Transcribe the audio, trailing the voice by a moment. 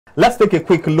let's take a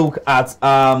quick look at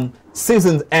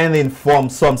seasoned earning from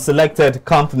some selected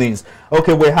companies.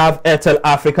 Okay, we have Airtel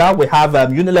Africa, we have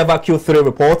Unilever Q3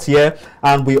 reports here,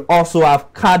 and we also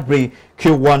have Cadbury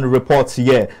Q1 reports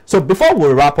here. So before we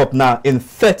wrap up now in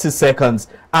 30 seconds,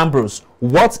 Ambrose,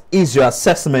 what is your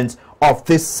assessment of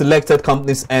this selected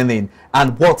companies earning,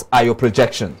 and what are your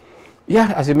projections?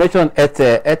 Yeah, as you mentioned,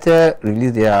 Airtel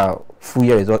released their full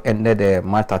year result ended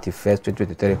March 31st,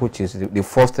 2023, which is the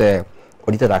first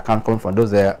audited account coming from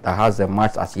those that has the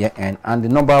March as year end, and the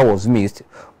number was missed.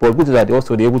 But good that they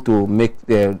also were able to make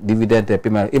the dividend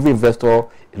payment. Every investor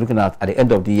is looking at the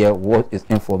end of the year what is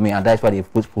in for me, and that's why they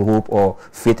put hope or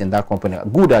faith in that company.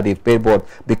 Good that they pay, but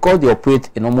because they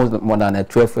operate in almost more than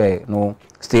 12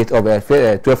 states of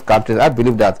 12 countries, I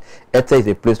believe that Airtel is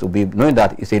a place to be, knowing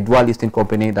that it's a dual listing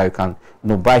company that you can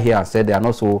buy here and sell there, and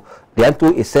also they are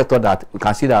into a sector that we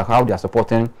can see that how they are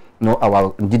supporting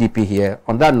our GDP here.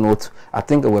 On that note, I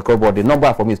think we're covered. The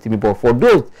number for me is still, but for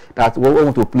those that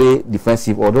want to play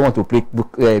defensive or don't want to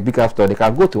play big after, they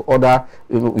can go to other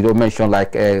mention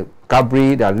like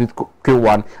Cadbury that read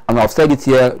Q1, and I've said it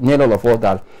here near all of us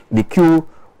that the Q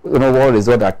what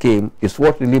result that came is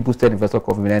what really boosted investor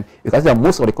confidence. You can see that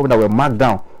most of the companies that were marked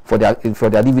down for their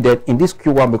dividend in this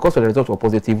Q1 because of the results were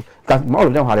positive. Because all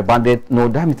of them had abandoned.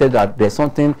 That means that there's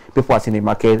something people are seeing in the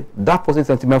market. That positive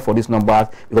sentiment for these numbers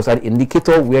because an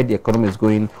indicator where the economy is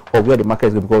going or where the market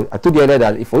is going. Because I told you earlier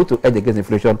that if for you to hedge against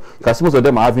inflation, because most of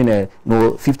them are having a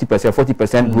 50%,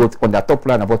 40% growth on their top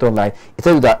line and bottom line. It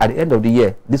tells you that at the end of the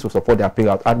year, this will support their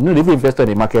payout. And they will invest in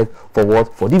the market for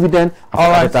what? For dividend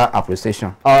and for better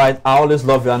appreciation. All right, I always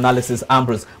love your analysis,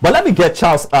 Ambrose. But let me get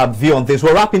Charles' view on this.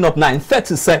 We're wrapping up now in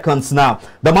 30 seconds now.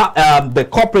 The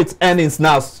corporate earnings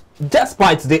now,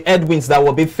 despite the headwinds that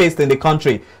will be faced in the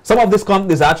country, some of these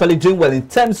companies are actually doing well in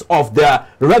terms of their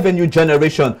revenue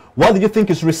generation. What do you think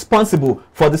is responsible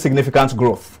for the significant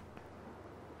growth?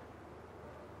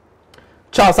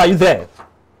 Charles, are you there?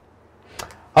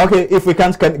 Okay, if we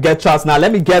can't get Charles now,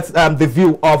 let me get the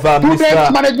view of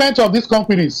Mr. management of these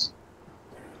companies.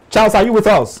 Charles, are you with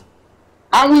us?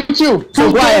 I'm with you. So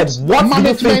go ahead. What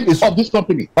management of this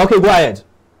company? Okay, go ahead.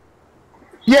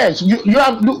 Yes, you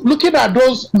are looking at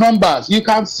those numbers. You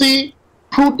can see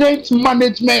prudent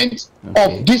management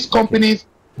of these companies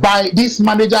by these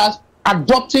managers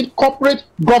adopting corporate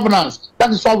governance. That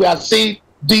is why we are seeing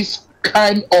this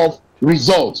kind of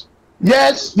result.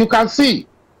 Yes, you can see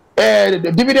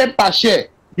the dividend per share.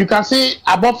 You can see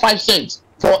above 5 cents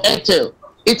for Airtel.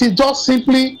 It is just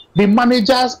simply the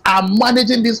managers are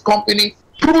managing this company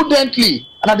prudently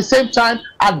and at the same time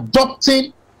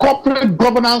adopting corporate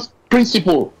governance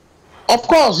principle. Of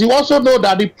course, you also know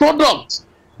that the product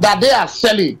that they are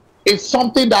selling is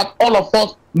something that all of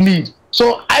us need.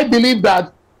 So I believe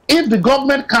that if the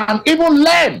government can even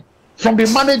learn from the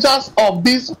managers of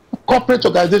this corporate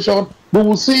organization, we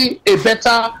will see a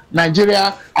better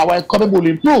Nigeria. Our economy will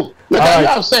improve. Like I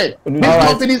have said, these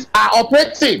companies are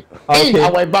operating in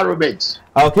our environment.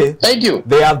 Okay. Thank you.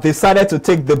 They have decided to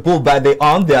take the bull by the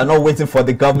horn. They are not waiting for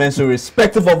the government. So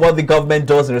irrespective of what the government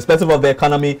does, irrespective of the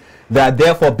economy, they are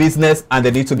there for business and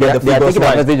they need to get the figures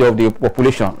right. They are taking advantage of the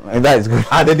population, and that is good.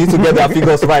 And they need to get their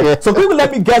figures right. So quickly,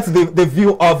 let me get the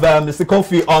view of Mr.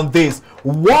 Kofi on this.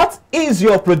 What is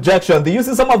your projection? Do you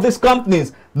see some of these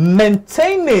companies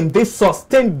maintaining this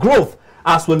sustained growth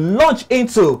as we launch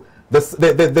into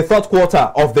the third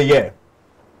quarter of the year?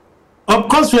 Of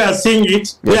course, we are seeing it.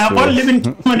 Yes, we are all living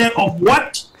of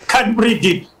what Cadbury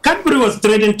did. Cadbury was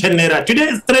trading 10 naira. Today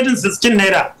it's trading 16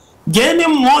 naira,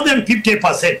 gaining more than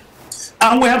 50%.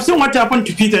 And we have seen what happened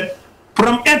to Peter.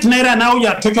 From 8 naira now, you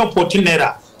are talking 14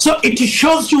 naira. So it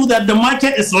shows you that the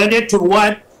market is ready to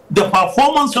reward the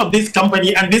performance of this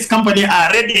company, and this company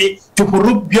are ready to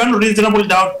prove beyond reasonable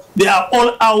doubt they are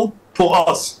all out for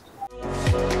us.